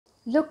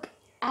Look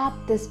at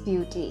this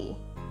beauty.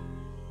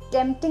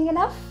 Tempting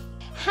enough?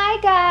 Hi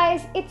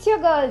guys, it's your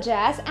girl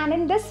Jazz, and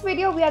in this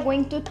video we are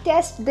going to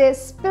test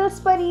this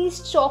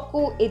Pillsbury's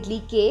Choco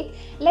Idli cake.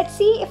 Let's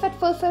see if it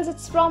fulfills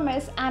its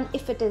promise and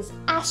if it is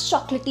as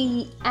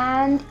chocolatey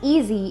and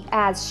easy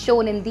as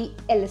shown in the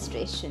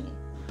illustration.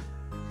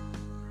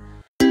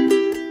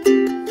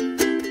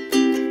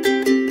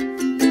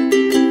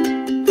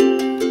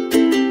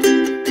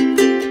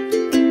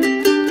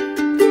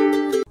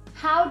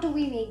 How do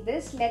we make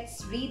this?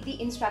 Let's read the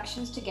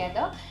instructions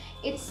together.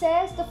 It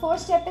says the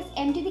first step is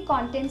empty the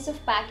contents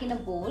of pack in a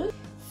bowl.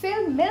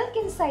 Fill milk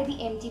inside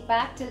the empty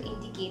pack till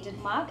indicated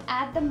mark.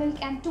 Add the milk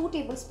and 2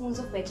 tablespoons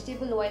of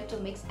vegetable oil to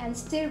mix and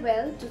stir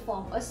well to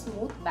form a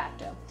smooth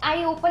batter.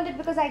 I opened it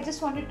because I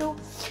just wanted to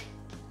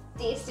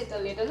taste it a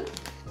little.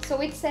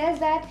 So it says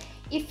that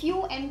if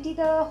you empty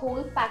the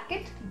whole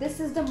packet, this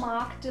is the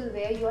mark till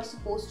where you are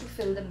supposed to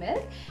fill the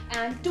milk,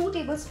 and 2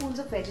 tablespoons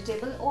of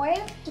vegetable oil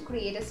to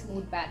create a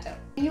smooth batter.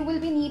 You will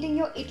be needing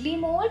your idli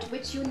mold,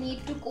 which you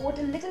need to coat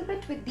a little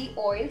bit with the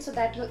oil so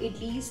that your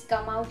idlis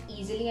come out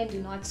easily and do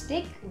not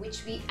stick,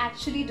 which we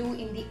actually do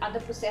in the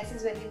other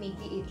processes when we make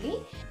the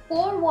idli.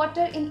 Pour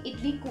water in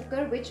idli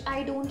cooker, which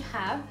I don't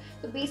have.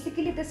 So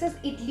basically this is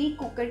idli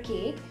cooker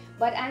cake,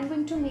 but I'm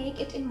going to make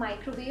it in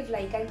microwave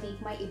like I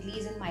make my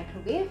idlis in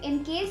microwave.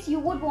 In case you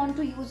would want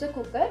to use a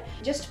cooker,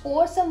 just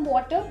pour some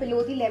water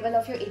below the level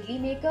of your idli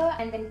maker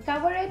and then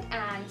cover it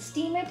and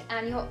steam it,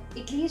 and your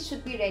idlis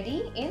should be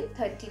ready in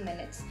 30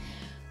 minutes.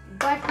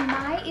 But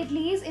my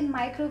idlis in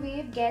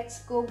microwave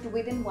gets cooked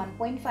within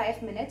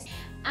 1.5 minutes,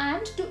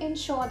 and to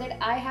ensure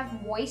that I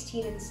have moist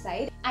heat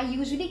inside, I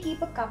usually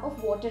keep a cup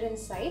of water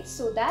inside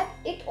so that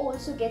it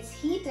also gets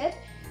heated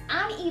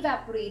and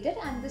evaporated,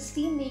 and the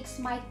steam makes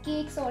my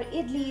cakes or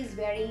idlis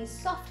very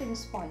soft and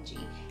spongy.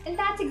 And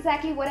that's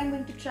exactly what I'm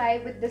going to try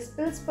with this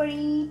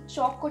Pillsbury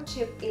Choco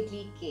Chip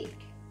Idli cake.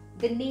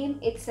 The name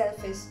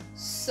itself is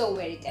so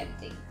very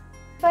tempting.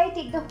 If I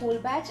take the whole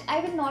batch,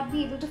 I will not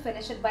be able to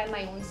finish it by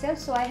my own self,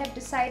 so I have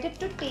decided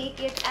to take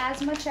it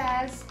as much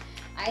as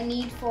I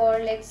need for,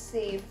 let's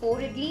say, 4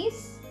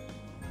 idlis.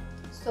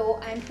 So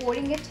I'm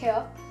pouring it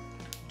here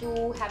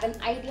to have an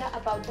idea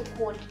about the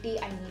quantity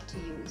I need to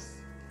use.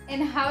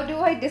 And how do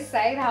I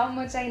decide how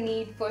much I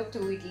need for 2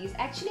 idlis?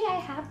 Actually, I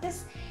have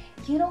this,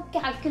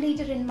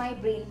 calculator in my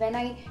brain. When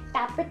I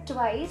tap it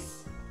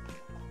twice,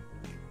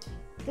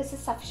 this is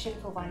sufficient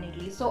for 1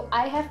 idli. So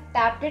I have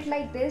tapped it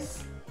like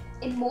this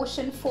in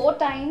motion 4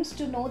 times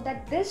to know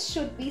that this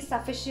should be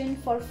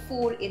sufficient for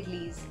 4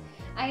 idlis.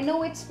 I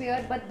know it's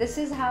weird, but this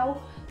is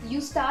how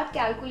you start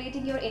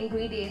calculating your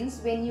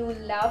ingredients when you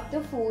love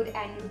the food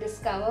and you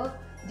discover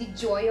the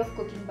joy of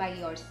cooking by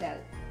yourself.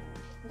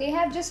 They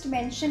have just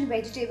mentioned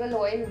vegetable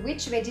oil.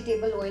 Which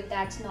vegetable oil,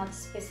 that's not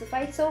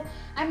specified. So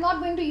I'm not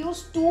going to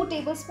use 2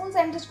 tablespoons.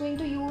 I'm just going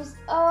to use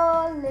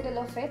a little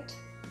of it.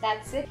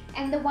 That's it.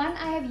 And the one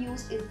I have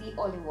used is the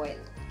olive oil.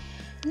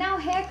 Now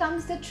here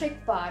comes the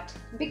trick part,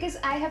 because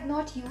I have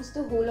not used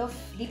the whole of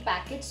the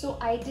packet, so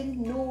I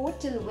didn't know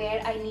till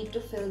where I need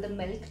to fill the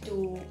milk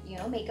to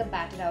make a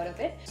batter out of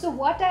it. So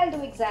what I'll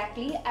do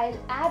exactly, I'll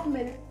add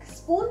milk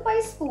spoon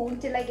by spoon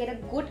till I get a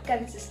good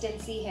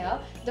consistency here,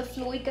 the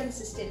flowy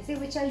consistency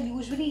which I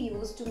usually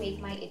use to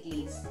make my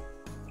idlis.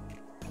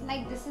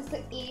 Like this is the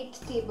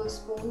 8th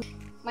tablespoon.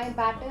 My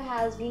batter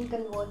has been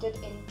converted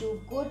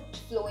into good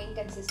flowing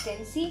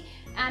consistency,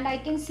 and I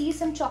can see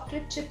some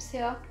chocolate chips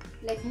here.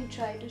 Let me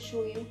try to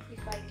show you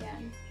if I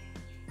can.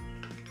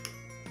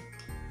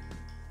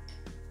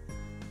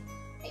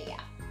 Yeah,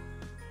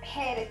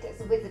 here it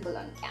is visible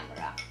on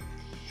camera.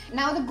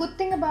 Now the good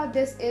thing about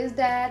this is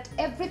that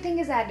everything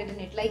is added in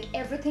it, like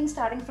everything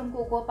starting from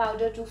cocoa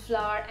powder to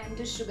flour and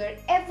to sugar,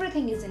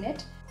 everything is in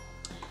it.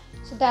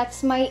 So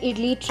that's my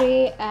idli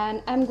tray,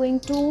 and I'm going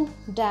to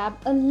dab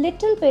a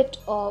little bit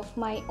of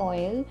my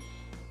oil,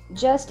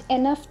 just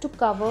enough to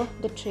cover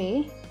the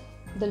tray,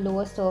 the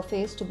lower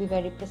surface to be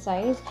very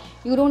precise.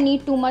 You don't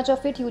need too much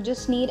of it, you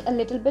just need a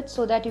little bit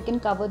so that you can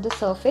cover the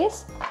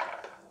surface.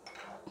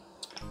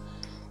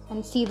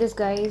 And see this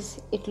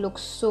guys, it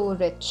looks so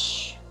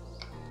rich.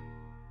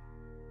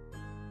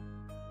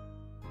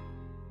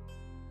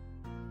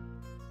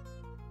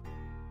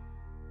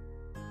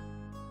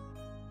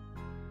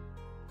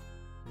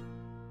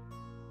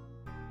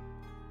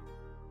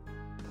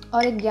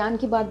 और एक ज्ञान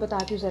की बात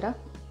बताती हूँ ज़रा,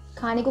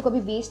 खाने को कभी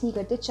वेस्ट नहीं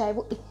करते, चाहे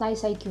वो इतना ही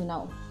सही क्यों ना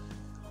हो,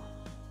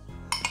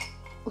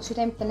 उसी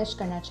टाइम फिनिश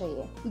करना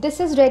चाहिए. This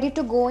is ready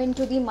to go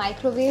into the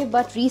microwave,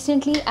 but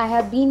recently I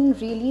have been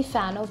really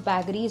fan of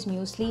Baggery's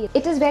muesli.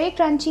 It is very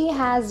crunchy,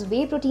 has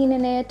whey protein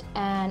in it,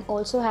 and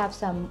also have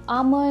some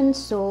almonds.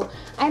 So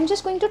I'm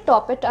just going to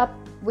top it up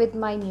with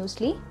my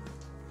muesli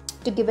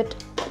to give it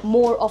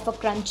more of a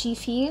crunchy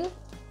feel.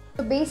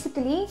 So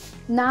basically,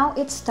 now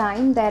it's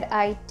time that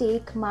I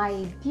take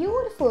my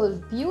beautiful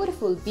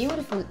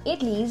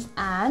idlis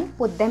and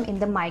put them in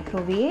the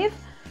microwave.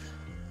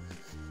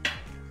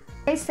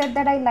 I said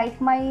that I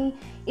like my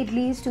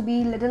idlis to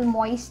be little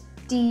moist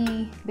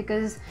tea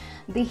because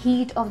the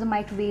heat of the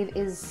microwave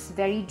is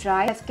very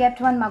dry. I've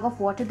kept one mug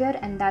of water there,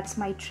 and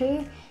that's my tray,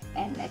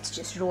 and let's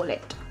just roll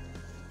it.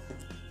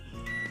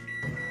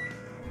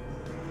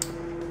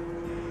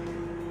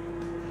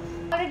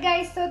 Alright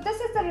guys, so this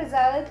is the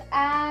result,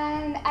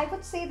 and I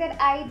would say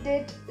that I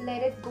did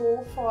let it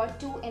go for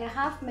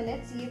 2.5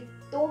 minutes. ये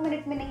 2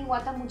 minute में नहीं हुआ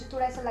था, मुझे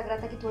थोड़ा ऐसा लग रहा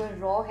था कि थोड़ा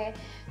रॉ है,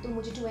 तो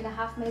मुझे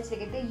 2.5 minutes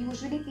लगे थे.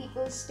 Usually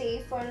people stay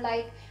for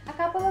like a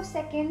couple of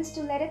seconds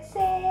to let it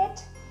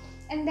sit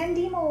and then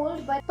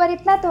demold, but पर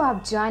इतना तो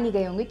आप जान ही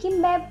गए होंगे कि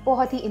मैं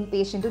बहुत ही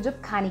impatient हूँ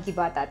जब खाने की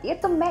बात आती है,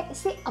 तो मैं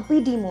इसे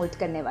अभी demold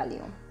करने वाली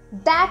हूँ.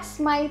 That's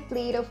my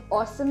plate of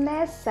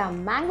awesomeness. Some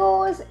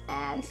mangoes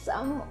and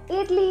some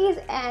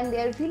idlis, and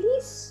they're really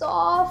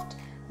soft.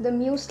 The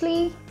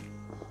muesli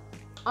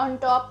on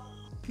top.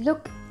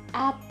 Look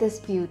at this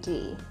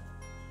beauty.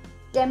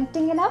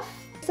 Tempting enough?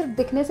 सिर्फ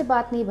दिखने से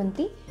बात नहीं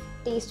बनती,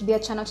 टेस्ट भी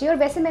अच्छा होना चाहिए. और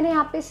वैसे मैंने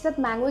यहाँ पे इसके साथ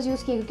मैंगोज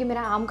यूज़ किए क्योंकि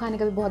मेरा आम खाने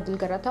का भी बहुत दिल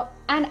कर रहा था.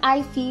 And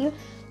I feel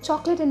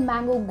chocolate and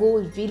mango go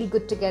really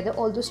good together,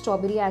 although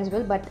strawberry as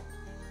well, but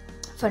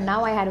for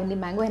now I had only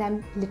mango and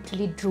I'm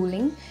literally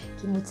drooling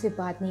कि मुझसे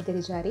बात नहीं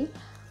करी जा रही.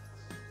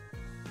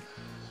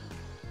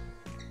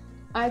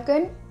 I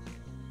can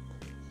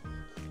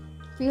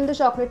feel the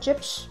chocolate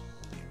chips.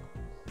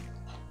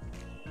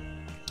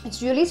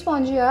 It's really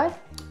spongy यार,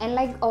 and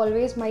like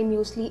always my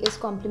muesli is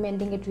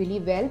complementing it really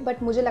well.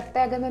 But मुझे लगता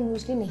है अगर मैं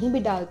muesli नहीं भी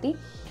डालती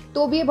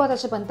तो भी ये बहुत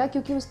अच्छा बनता,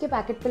 क्योंकि उसके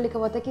पैकेट पर लिखा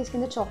हुआ था कि इसके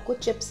अंदर चोको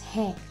चिप्स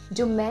हैं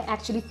जो मैं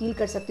एक्चुअली फील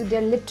कर सकती हूँ.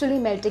 They are literally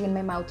melting in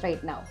my mouth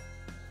right now.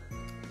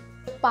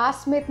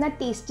 पास में इतना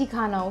टेस्टी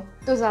खाना हो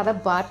तो ज़्यादा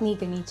बात नहीं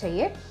करनी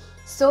चाहिए.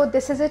 So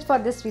this is it for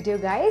this video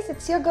guys.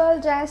 It's your girl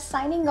Jazz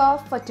signing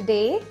off for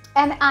today,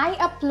 and I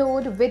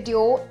upload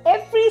video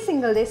every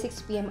single day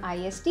 6 PM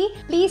IST.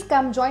 Please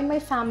come join my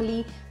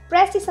family.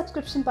 Press the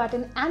subscription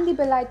button and the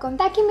bell icon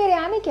ताकि मेरे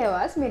आने की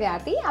आवाज़ मेरे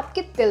आते ही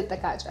आपके दिल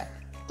तक आ जाए.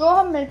 तो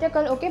हम मिलते हैं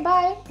कल. Okay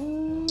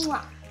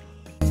bye.